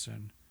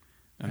person,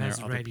 and there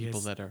are other people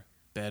that are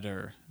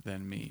better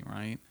than me,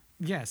 right?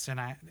 Yes, and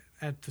I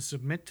had to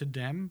submit to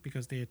them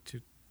because they had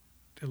to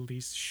at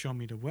least show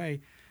me the way,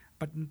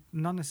 but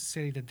not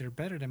necessarily that they're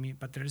better than me,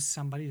 but there is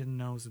somebody that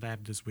knows that I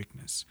have this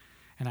weakness,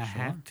 and I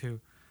have to.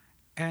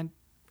 And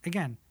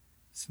again,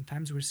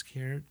 sometimes we're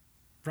scared,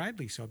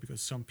 rightly so,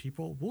 because some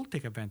people will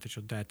take advantage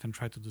of that and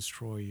try to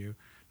destroy you,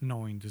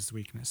 knowing this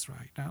weakness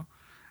right now.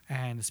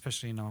 And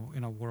especially in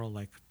a world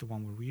like the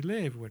one where we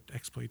live, where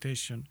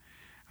exploitation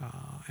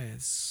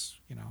is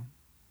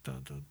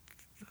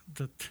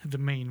the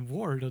main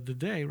word of the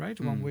day, right?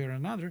 One way or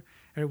another,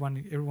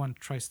 everyone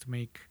tries to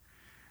make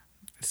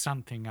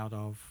something out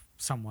of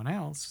someone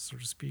else, so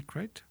to speak,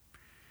 right?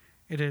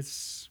 It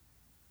is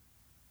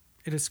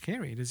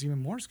scary. It is even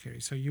more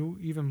scary. So you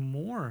even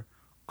more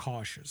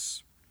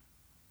cautious.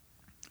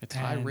 It's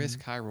high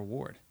risk, high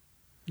reward.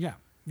 Yeah,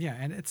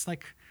 and it's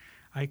like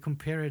I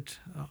compare it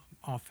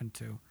often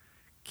to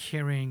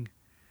carrying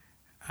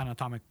an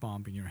atomic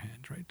bomb in your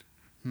hand, right?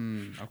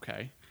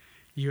 Okay.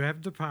 You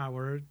have the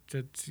power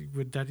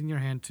with that in your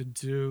hand to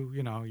do,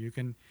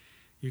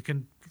 you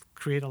can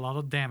create a lot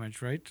of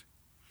damage, right?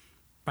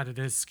 But it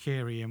is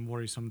scary and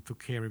worrisome to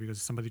carry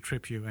because somebody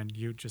trip you and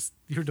you're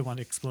the one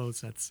that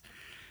explodes.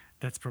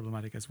 That's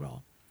problematic as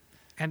well.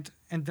 And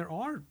there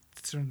are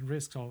certain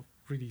risks of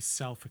really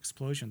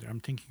self-explosion there. I'm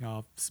thinking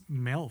of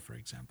Mel, for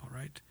example,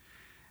 right?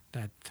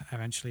 That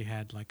eventually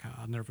had like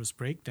a nervous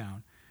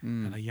breakdown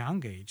at a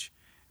young age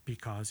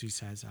because he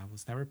says, I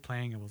was never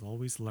playing, I was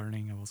always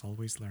learning.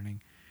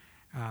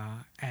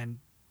 And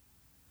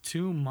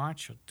too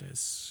much of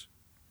this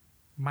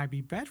might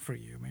be bad for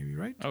you, maybe,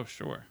 right? Oh,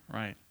 sure,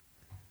 right.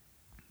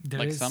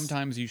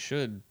 Sometimes you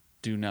should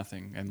do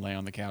nothing and lay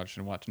on the couch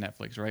and watch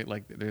Netflix, right?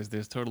 Like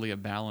there's totally a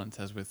balance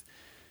as with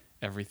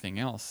everything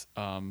else.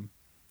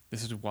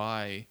 This is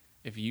why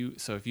if you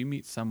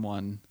meet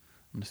someone,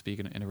 I'm going to speak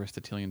in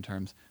Aristotelian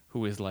terms,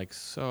 who is like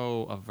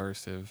so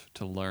aversive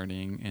to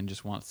learning and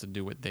just wants to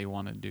do what they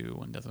want to do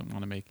and doesn't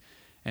want to make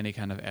any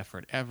kind of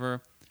effort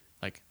ever,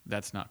 like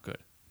that's not good.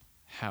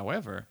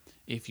 However,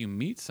 if you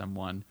meet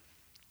someone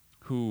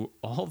who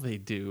all they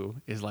do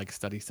is like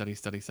study,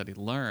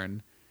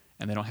 learn,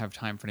 and they don't have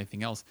time for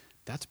anything else,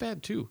 that's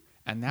bad too.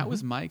 And that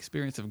was my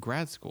experience of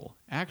grad school,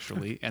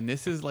 actually. And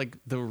this is like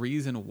the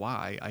reason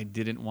why I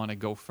didn't want to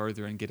go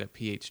further and get a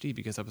PhD,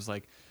 because I was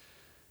like,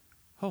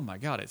 oh my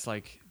God, it's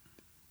like,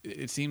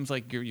 it seems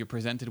like you're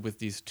presented with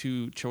these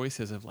two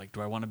choices of like,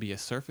 do I want to be a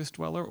surface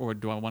dweller or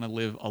do I want to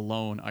live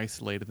alone,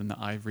 isolated in the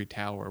ivory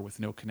tower with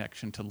no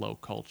connection to low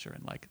culture?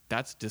 And like,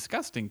 that's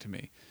disgusting to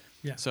me.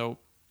 Yeah. So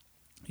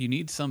you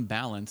need some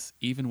balance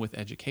even with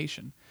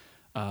education.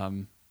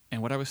 And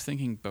what I was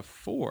thinking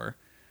before,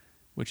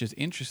 which is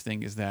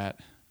interesting, is that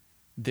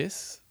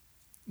this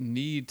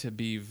need to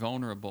be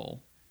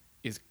vulnerable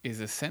is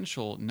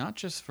essential, not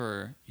just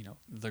for,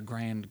 the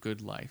grand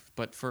good life,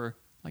 but for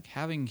like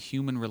having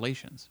human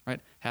relations, right?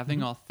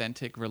 Having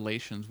authentic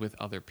relations with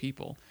other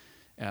people,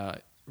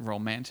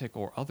 romantic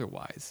or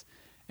otherwise.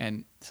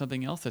 And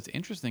something else that's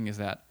interesting is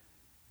that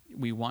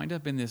we wind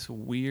up in this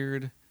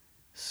weird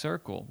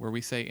circle where we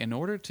say, in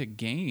order to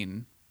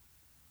gain,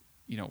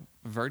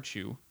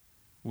 virtue,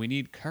 we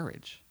need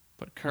courage.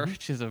 But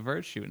courage is a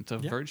virtue, and so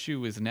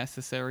virtue is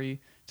necessary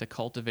to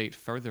cultivate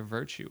further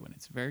virtue, and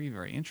it's very,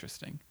 very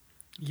interesting.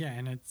 Yeah,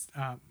 and it's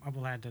I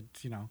will add that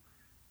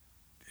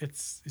it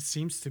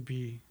seems to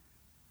be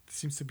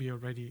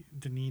already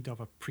the need of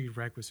a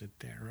prerequisite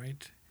there,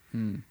 right?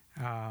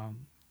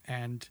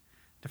 And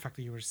the fact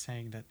that you were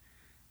saying that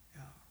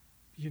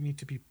you need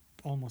to be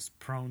almost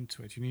prone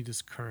to it, you need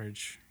this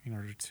courage in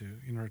order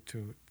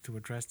to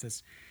address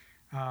this.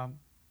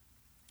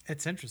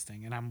 It's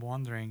interesting, and I'm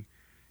wondering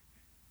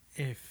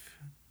if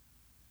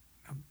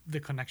the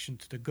connection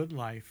to the good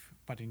life,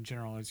 but in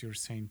general, as you're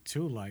saying,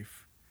 to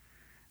life,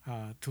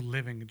 to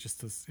living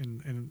just as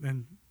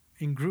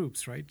in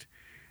groups, right?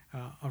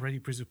 Already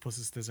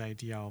presupposes this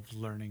idea of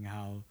learning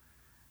how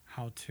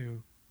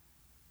to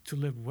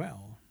live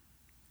well.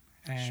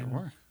 And,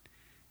 sure.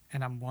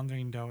 And I'm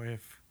wondering though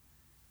if,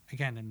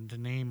 again, in the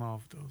name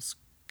of those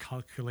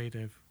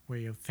calculative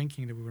way of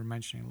thinking that we were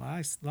mentioning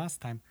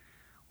last time,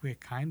 we're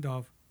kind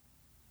of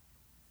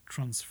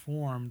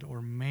transformed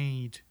or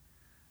made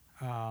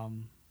how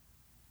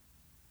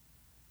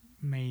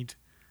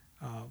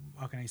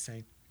can I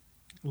say,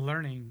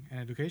 learning and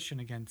education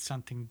again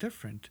something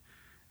different,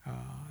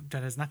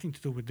 that has nothing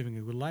to do with living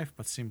a good life,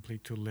 but simply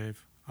to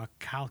live a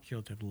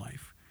calculative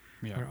life,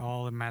 where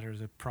all that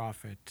matters is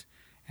profit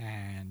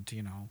and,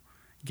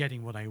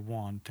 getting what I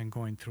want and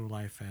going through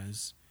life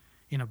as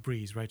in a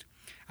breeze, right?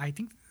 I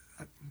think,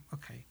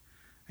 okay,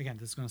 again,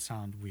 this is going to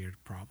sound weird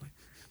probably.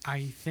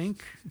 I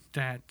think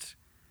that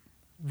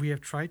we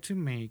have tried to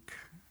make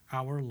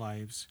our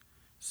lives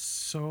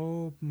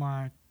so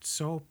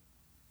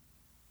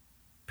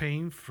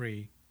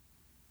pain-free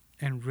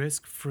and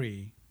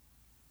risk-free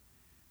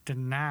that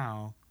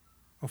now,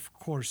 of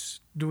course,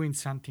 doing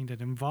something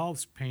that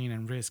involves pain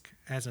and risk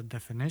as a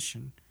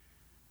definition,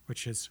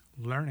 which is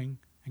learning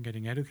and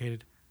getting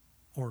educated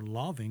or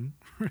loving,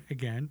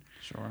 again,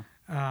 Sure.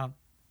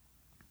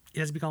 It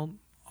has become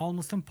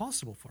almost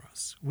impossible for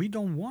us. We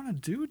don't want to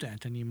do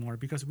that anymore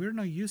because we're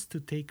not used to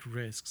take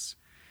risks,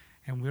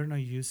 and we're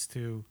not used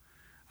to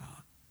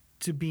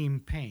be in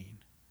pain.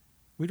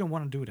 We don't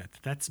want to do that.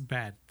 That's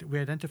bad. We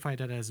identify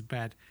that as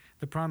bad.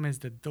 The problem is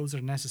that those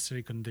are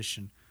necessary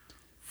conditions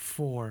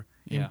for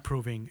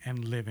improving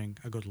and living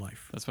a good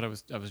life. That's what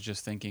I was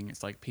just thinking.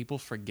 It's like people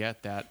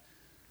forget that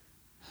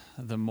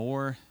the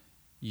more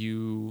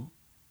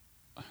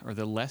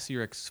the less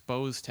you're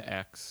exposed to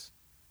X,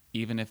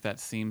 even if that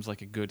seems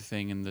like a good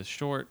thing in the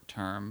short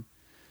term,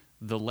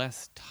 the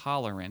less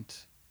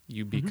tolerant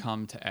you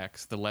become to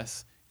X, the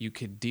less you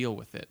could deal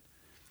with it.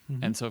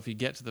 And so if you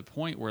get to the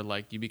point where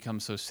like you become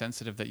so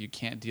sensitive that you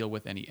can't deal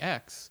with any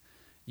X,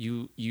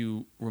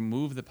 you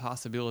remove the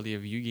possibility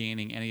of you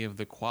gaining any of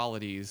the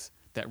qualities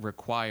that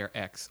require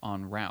X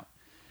en route.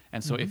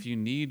 And so if you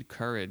need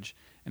courage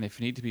and if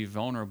you need to be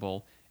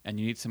vulnerable and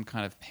you need some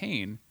kind of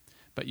pain,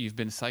 but you've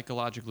been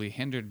psychologically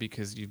hindered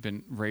because you've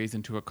been raised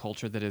into a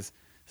culture that is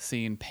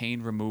seeing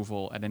pain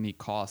removal at any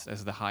cost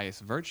as the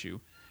highest virtue,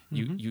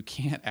 you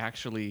can't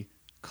actually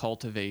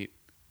cultivate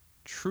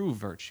true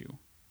virtue.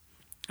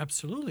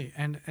 Absolutely.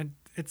 And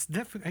it's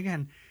definitely,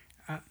 again,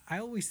 I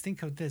always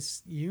think of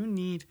this. You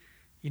need,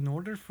 in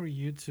order for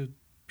you to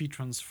be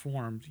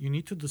transformed, you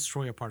need to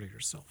destroy a part of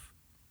yourself.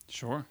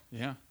 Sure.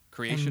 Yeah.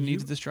 Creation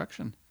needs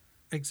destruction.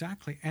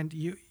 Exactly.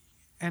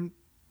 And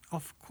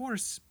of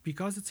course,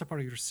 because it's a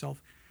part of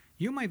yourself,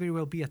 you might very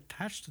well be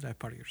attached to that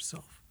part of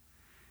yourself.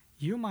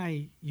 You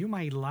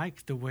might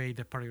like the way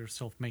that part of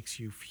yourself makes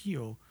you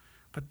feel,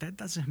 but that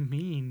doesn't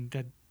mean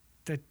that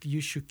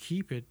you should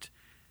keep it,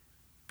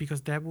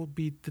 because that will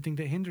be the thing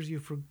that hinders you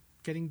from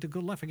getting the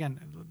good life. Again,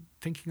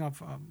 thinking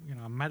of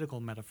a medical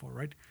metaphor,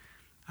 right?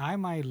 I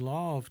might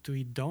love to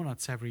eat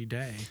donuts every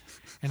day,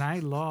 and I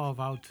love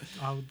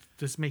how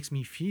this makes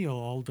me feel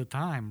all the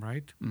time,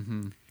 right?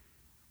 Mm-hmm.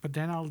 But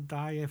then I'll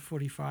die at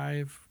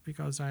 45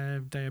 because I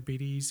have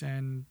diabetes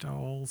and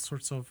all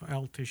sorts of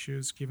health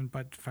issues, given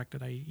by the fact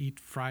that I eat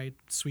fried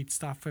sweet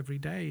stuff every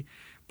day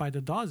by the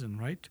dozen,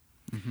 right?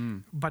 Mm-hmm.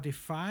 But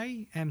if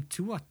I am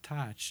too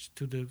attached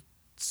to the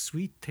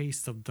sweet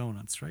taste of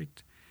donuts,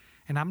 right,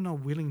 and I'm not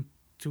willing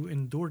to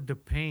endure the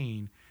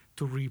pain,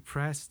 to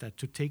repress that,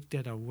 to take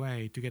that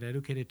away, to get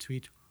educated to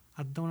eat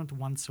a donut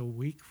once a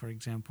week, for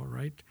example,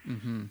 right?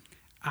 Mm-hmm.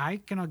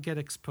 I cannot get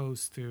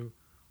exposed to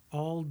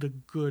all the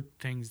good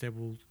things that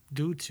will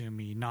do to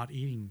me not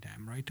eating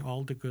them, right?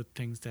 All the good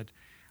things that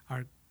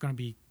are going to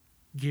be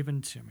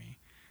given to me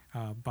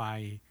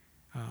by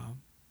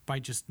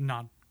just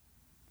not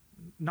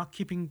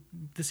keeping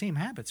the same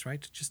habits,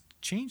 right? Just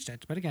change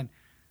that. But again,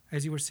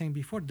 as you were saying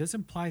before, this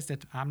implies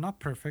that I'm not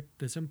perfect.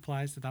 This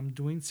implies that I'm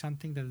doing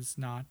something that is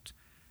not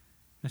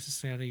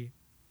necessarily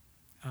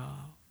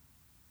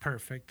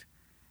perfect,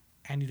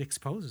 and it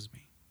exposes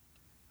me.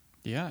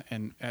 Yeah,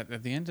 and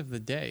at the end of the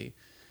day,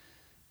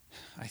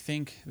 I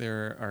think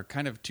there are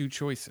kind of two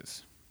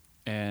choices.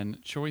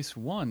 And choice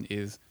one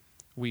is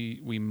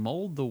we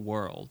mold the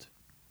world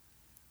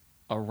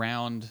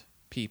around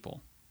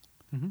people.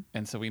 Mm-hmm.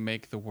 And so we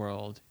make the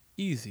world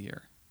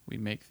easier. We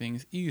make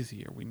things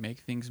easier. We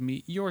make things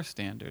meet your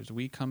standards.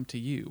 We come to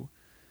you.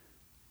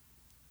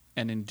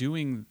 And in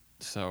doing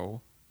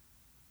so,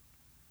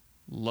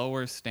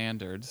 lower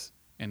standards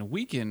and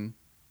weaken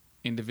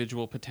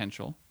individual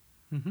potential.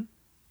 Mm-hmm.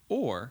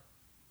 Or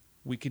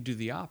we could do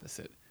the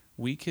opposite.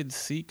 We could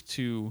seek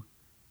to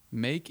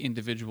make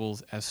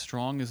individuals as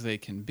strong as they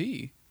can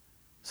be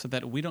so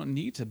that we don't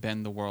need to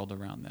bend the world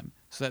around them,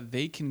 so that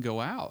they can go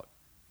out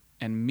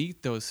and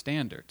meet those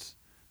standards.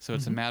 So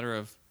it's a matter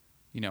of,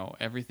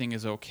 everything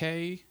is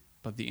okay,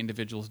 but the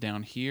individual's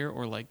down here,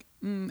 or like,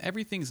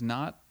 everything's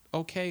not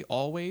okay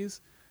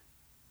always,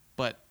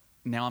 but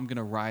now I'm going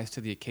to rise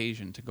to the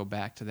occasion, to go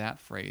back to that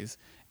phrase,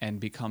 and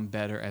become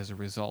better as a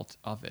result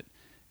of it.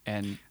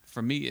 And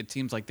for me, it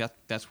seems like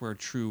that's where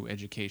true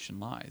education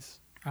lies.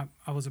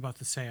 I was about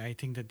to say, I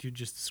think that you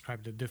just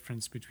described the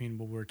difference between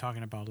what we were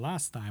talking about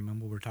last time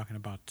and what we're talking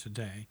about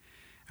today.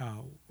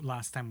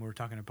 Last time we were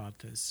talking about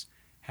this,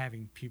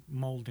 having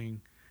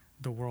molding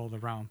the world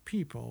around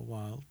people,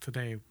 while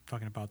today we're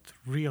talking about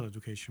real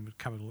education with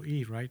capital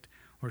E, right?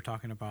 We're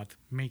talking about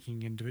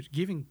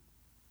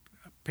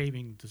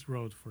paving this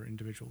road for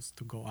individuals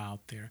to go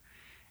out there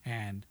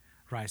and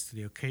rise to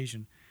the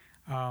occasion.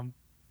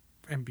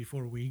 And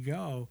before we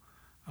go,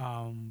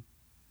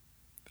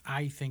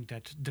 I think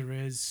that there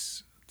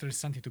is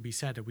something to be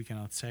said that we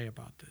cannot say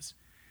about this,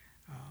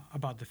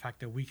 about the fact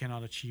that we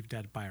cannot achieve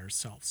that by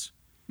ourselves.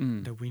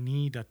 That we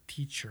need a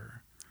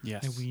teacher.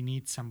 Yes. That we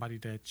need somebody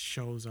that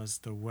shows us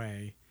the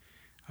way.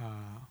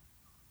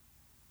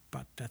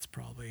 But that's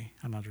probably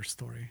another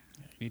story.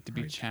 You need to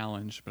be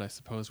challenged, but I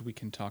suppose we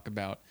can talk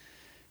about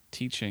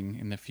teaching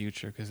in the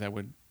future, because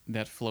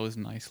that flows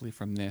nicely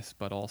from this,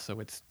 but also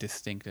it's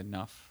distinct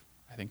enough,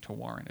 I think, to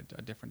warrant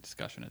a different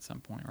discussion at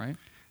some point, right?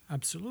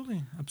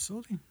 Absolutely.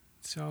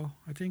 So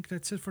I think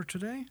that's it for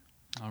today.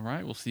 All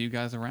right. We'll see you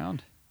guys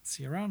around.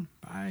 See you around.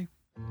 Bye.